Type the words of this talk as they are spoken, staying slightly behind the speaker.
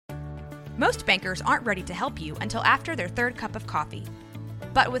Most bankers aren't ready to help you until after their third cup of coffee.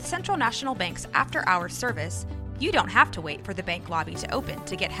 But with Central National Bank's after-hours service, you don't have to wait for the bank lobby to open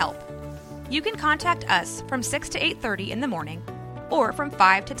to get help. You can contact us from 6 to 8:30 in the morning or from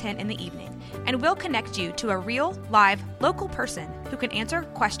 5 to 10 in the evening, and we'll connect you to a real, live, local person who can answer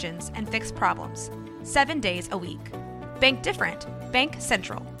questions and fix problems 7 days a week. Bank different. Bank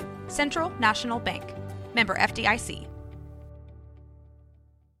Central. Central National Bank. Member FDIC.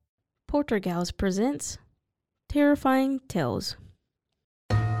 Poltergals presents Terrifying Tales.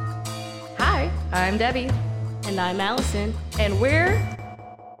 Hi, I'm Debbie. And I'm Allison. And we're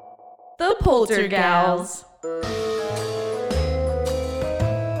the Poltergals.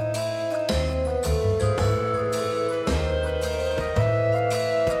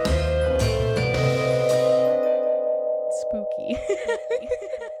 Spooky.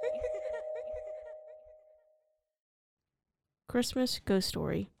 Christmas Ghost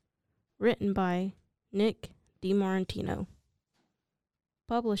Story, written by Nick DiMartino,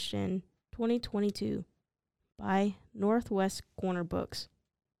 published in 2022 by Northwest Corner Books.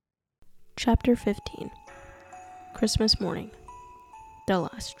 Chapter 15, Christmas Morning, The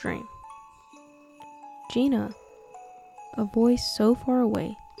Last Dream. Gina, a voice so far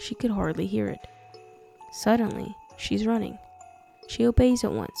away she could hardly hear it. Suddenly, she's running. She obeys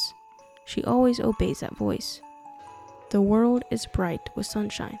at once. She always obeys that voice. The world is bright with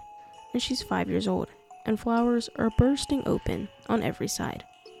sunshine, and she's 5 years old, and flowers are bursting open on every side,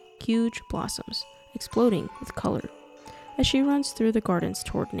 huge blossoms exploding with color, as she runs through the gardens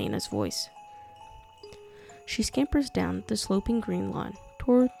toward Nana's voice. She scampers down the sloping green lawn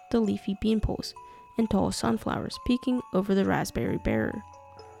toward the leafy beanpoles and tall sunflowers peeking over the raspberry bearer,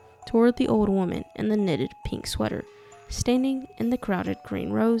 toward the old woman in the knitted pink sweater, standing in the crowded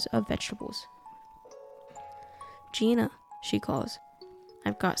green rows of vegetables. "Gina," she calls,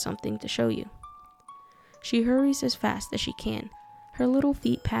 "I've got something to show you." She hurries as fast as she can, her little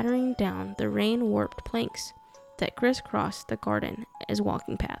feet pattering down the rain-warped planks that crisscross the garden as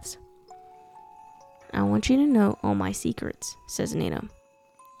walking paths. "I want you to know all my secrets," says Nana.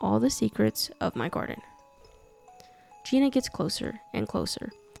 "All the secrets of my garden." Gina gets closer and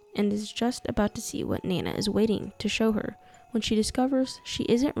closer, and is just about to see what Nana is waiting to show her when she discovers she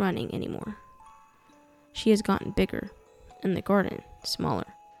isn't running anymore. She has gotten bigger, and the garden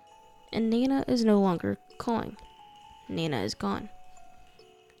smaller, and Nana is no longer calling. Nana is gone.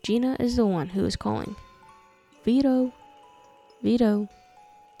 Gina is the one who is calling. "Vito! Vito!"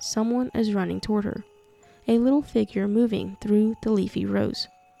 Someone is running toward her, a little figure moving through the leafy rows.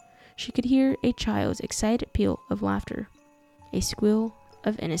 She could hear a child's excited peal of laughter, a squeal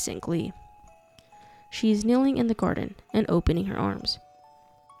of innocent glee. She is kneeling in the garden and opening her arms.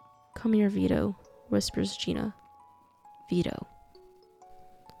 "Come here, Vito," whispers Gina. Vito.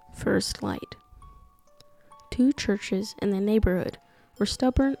 First light. 2 churches in the neighborhood were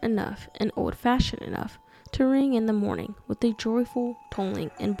stubborn enough and old-fashioned enough to ring in the morning with a joyful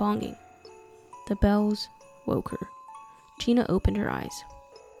tolling and bonging. The bells woke her. Gina opened her eyes.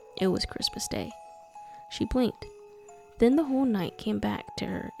 It was Christmas Day. She blinked. Then the whole night came back to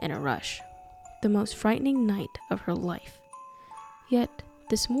her in a rush. The most frightening night of her life. Yet,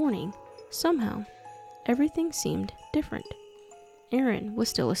 this morning, somehow, everything seemed different. Aaron was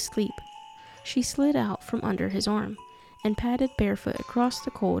still asleep. She slid out from under his arm and padded barefoot across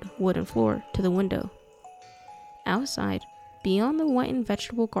the cold wooden floor to the window. Outside, beyond the whitened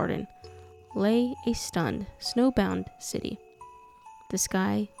vegetable garden, lay a stunned, snowbound city. The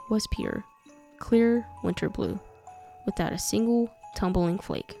sky was pure, clear winter blue, without a single tumbling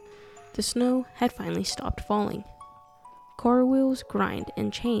flake. The snow had finally stopped falling. Car wheels grind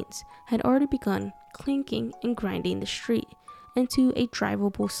and chains had already begun clinking and grinding the street into a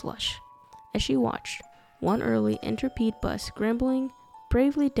drivable slush. As she watched one early Intrepid bus scrambling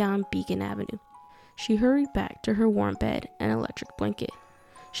bravely down Beacon Avenue, she hurried back to her warm bed and electric blanket.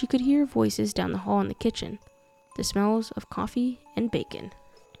 She could hear voices down the hall in the kitchen, the smells of coffee and bacon,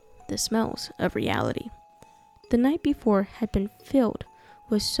 the smells of reality. The night before had been filled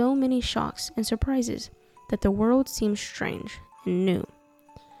with so many shocks and surprises that the world seemed strange and new.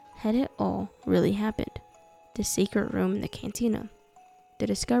 Had it all really happened? The secret room in the cantina, the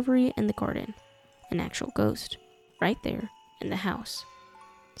discovery in the garden, an actual ghost, right there in the house.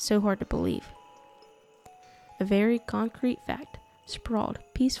 So hard to believe. A very concrete fact sprawled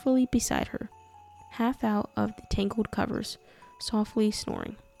peacefully beside her, half out of the tangled covers, softly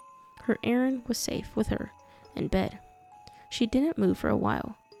snoring. Her Aaron was safe with her, in bed. She didn't move for a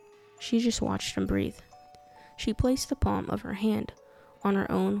while. She just watched him breathe. She placed the palm of her hand on her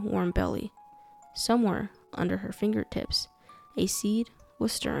own warm belly. Somewhere under her fingertips, a seed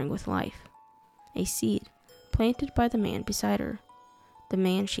was stirring with life. A seed planted by the man beside her, the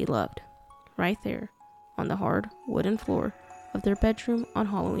man she loved, right there on the hard wooden floor of their bedroom on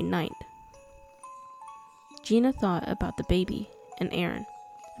Halloween night. Gina thought about the baby and Aaron,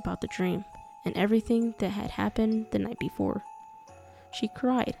 about the dream and everything that had happened the night before. She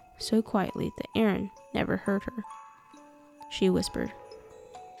cried so quietly that Aaron never heard her. She whispered,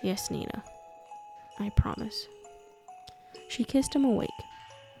 "Yes, Nina, I promise." She kissed him awake.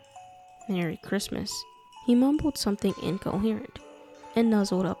 "Merry Christmas." He mumbled something incoherent and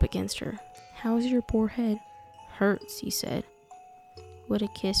nuzzled up against her. "How's your poor head?" "Hurts," he said. "Would a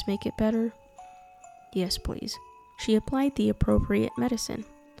kiss make it better?" "Yes, please." She applied the appropriate medicine.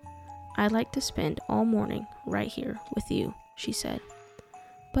 "I'd like to spend all morning right here with you," she said.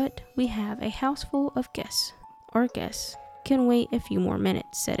 "But we have a house full of guests." "Our guests can wait a few more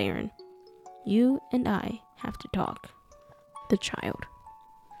minutes," said Aaron. "You and I have to talk." The child.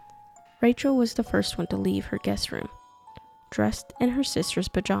 Rachel was the first one to leave her guest room. Dressed in her sister's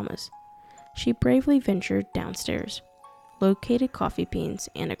pajamas, she bravely ventured downstairs, located coffee beans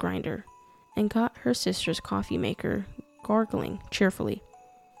and a grinder, and got her sister's coffee maker gargling cheerfully.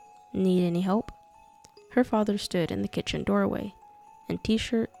 "Need any help?" Her father stood in the kitchen doorway, in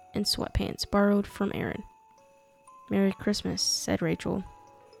t-shirt and sweatpants borrowed from Aaron. "Merry Christmas," said Rachel.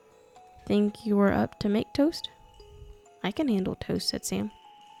 "Think you are up to make toast?" "I can handle toast," said Sam.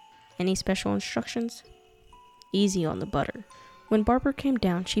 "Any special instructions?" "Easy on the butter." When Barbara came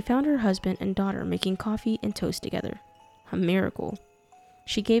down, she found her husband and daughter making coffee and toast together. A miracle.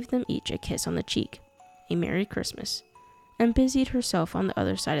 She gave them each a kiss on the cheek, a Merry Christmas, and busied herself on the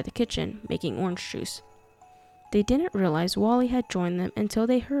other side of the kitchen making orange juice. They didn't realize Wally had joined them until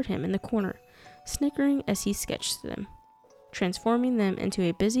they heard him in the corner, snickering as he sketched them, transforming them into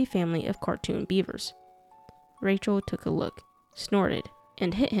a busy family of cartoon beavers. Rachel took a look, snorted,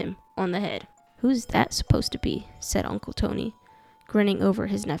 and hit him on the head. "Who's that supposed to be?" said Uncle Tony, grinning over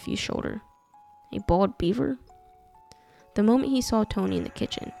his nephew's shoulder. "A bald beaver?" The moment he saw Tony in the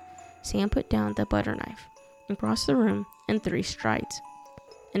kitchen, Sam put down the butter knife and crossed the room in 3 strides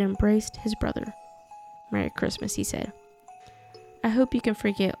and embraced his brother. "Merry Christmas," he said. "I hope you can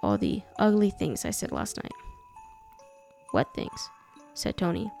forget all the ugly things I said last night." "What things?" said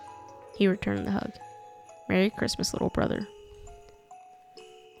Tony. He returned the hug. "Merry Christmas, little brother."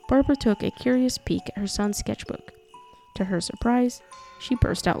 Barbara took a curious peek at her son's sketchbook. To her surprise, she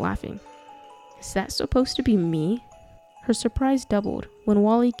burst out laughing. "Is that supposed to be me?" Her surprise doubled when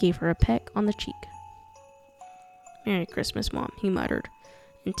Wally gave her a peck on the cheek. "Merry Christmas, Mom," he muttered,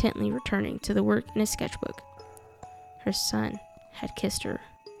 intently returning to the work in his sketchbook. Her son had kissed her.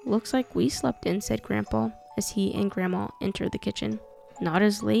 "Looks like we slept in," said Grandpa as he and Grandma entered the kitchen. "Not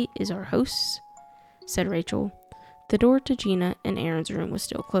as late as our hosts," said Rachel. The door to Gina and Aaron's room was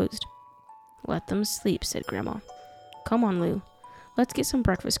still closed. "Let them sleep," said Grandma. "Come on, Lou. Let's get some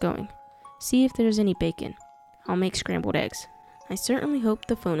breakfast going. See if there's any bacon. I'll make scrambled eggs. I certainly hope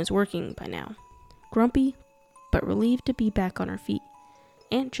the phone is working by now." Grumpy, but relieved to be back on her feet,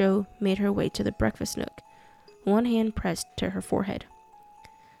 Aunt Jo made her way to the breakfast nook, one hand pressed to her forehead.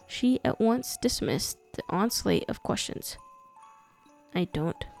 She at once dismissed the onslaught of questions. "I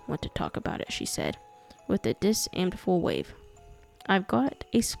don't want to talk about it," she said, with a disdainful wave. "I've got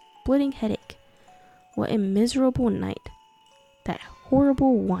a splitting headache. What a miserable night. That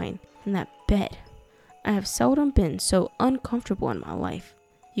horrible wine in that bed. I have seldom been so uncomfortable in my life.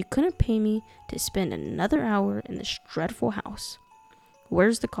 You couldn't pay me to spend another hour in this dreadful house.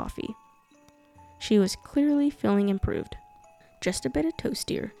 Where's the coffee?" She was clearly feeling improved. "Just a bit of toast,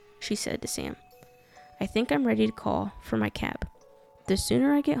 dear," she said to Sam. "I think I'm ready to call for my cab. The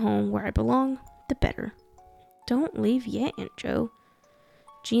sooner I get home where I belong, the better." "Don't leave yet, Aunt Jo."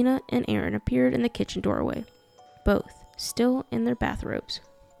 Gina and Aaron appeared in the kitchen doorway, both still in their bathrobes.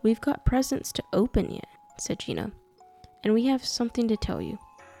 "We've got presents to open yet," said Gina, "and we have something to tell you."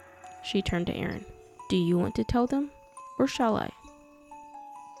 She turned to Aaron. "Do you want to tell them, or shall I?"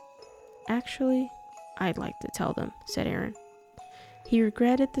 "Actually, I'd like to tell them," said Aaron. He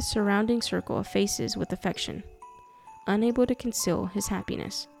regretted the surrounding circle of faces with affection, unable to conceal his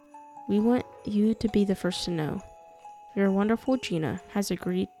happiness. "We want you to be the first to know. Your wonderful Gina has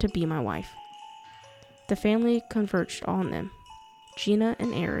agreed to be my wife." The family converged on them. Gina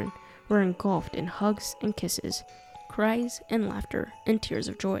and Aaron were engulfed in hugs and kisses, cries and laughter, and tears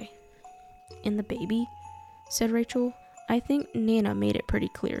of joy. "And the baby?" said Rachel. "I think Nana made it pretty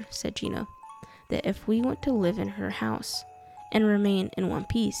clear," said Gina, "that if we want to live in her house and remain in one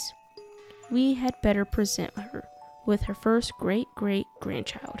piece, we had better present her with her first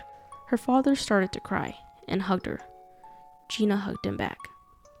great-great-grandchild." Her father started to cry and hugged her. Gina hugged him back.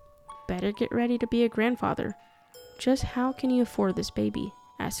 better get ready to be a grandfather. Just how can you afford this baby?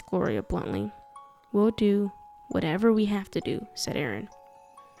 Asked Gloria bluntly. We'll do whatever we have to do, said Aaron.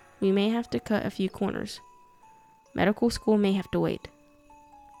 We may have to cut a few corners. Medical school may have to wait.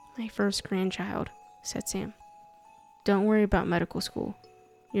 My first grandchild, said Sam. Don't worry about medical school.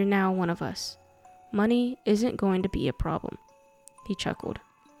 You're now one of us. Money isn't going to be a problem. He chuckled.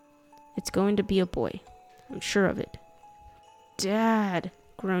 It's going to be a boy. I'm sure of it. Dad,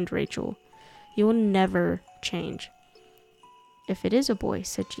 groaned Rachel. You'll never change. If it is a boy,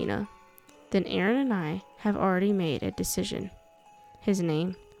 said Gina, then Aaron and I have already made a decision. His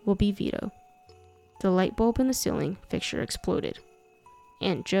name will be Vito. The light bulb in the ceiling fixture exploded.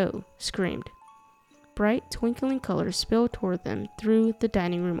 Aunt Jo screamed. Bright, twinkling colors spilled toward them through the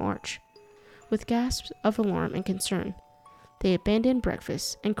dining room arch. With gasps of alarm and concern, they abandoned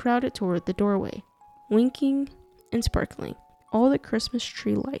breakfast and crowded toward the doorway, winking and sparkling. All the Christmas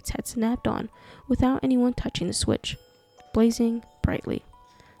tree lights had snapped on without anyone touching the switch, blazing brightly.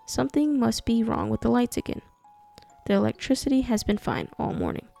 Something must be wrong with the lights again. The electricity has been fine all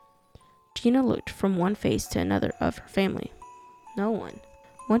morning. Gina looked from one face to another of her family. No one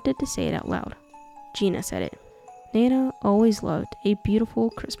wanted to say it out loud. Gina said it. Nana always loved a beautiful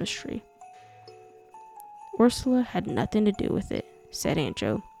Christmas tree. Ursula had nothing to do with it, said Aunt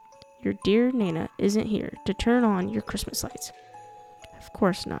Jo. Your dear Nana isn't here to turn on your Christmas lights. Of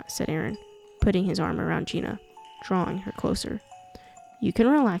course not, said Aaron, putting his arm around Gina, drawing her closer. You can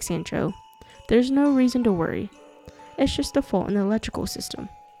relax, Aunt Jo. There's no reason to worry. It's just a fault in the electrical system.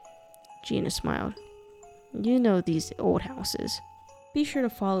 Gina smiled. You know these old houses. Be sure to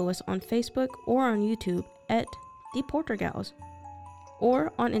follow us on Facebook or on YouTube at The Poltergals,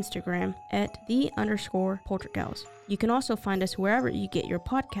 or on Instagram at @the_Poltergals. You can also find us wherever you get your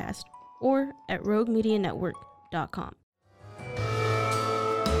podcast or at roguemedianetwork.com.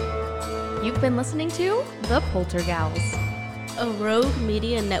 You've been listening to The Poltergals, a Rogue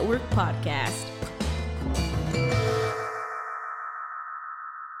Media Network podcast.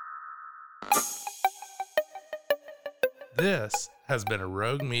 This has been a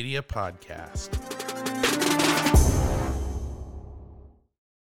Rogue Media podcast.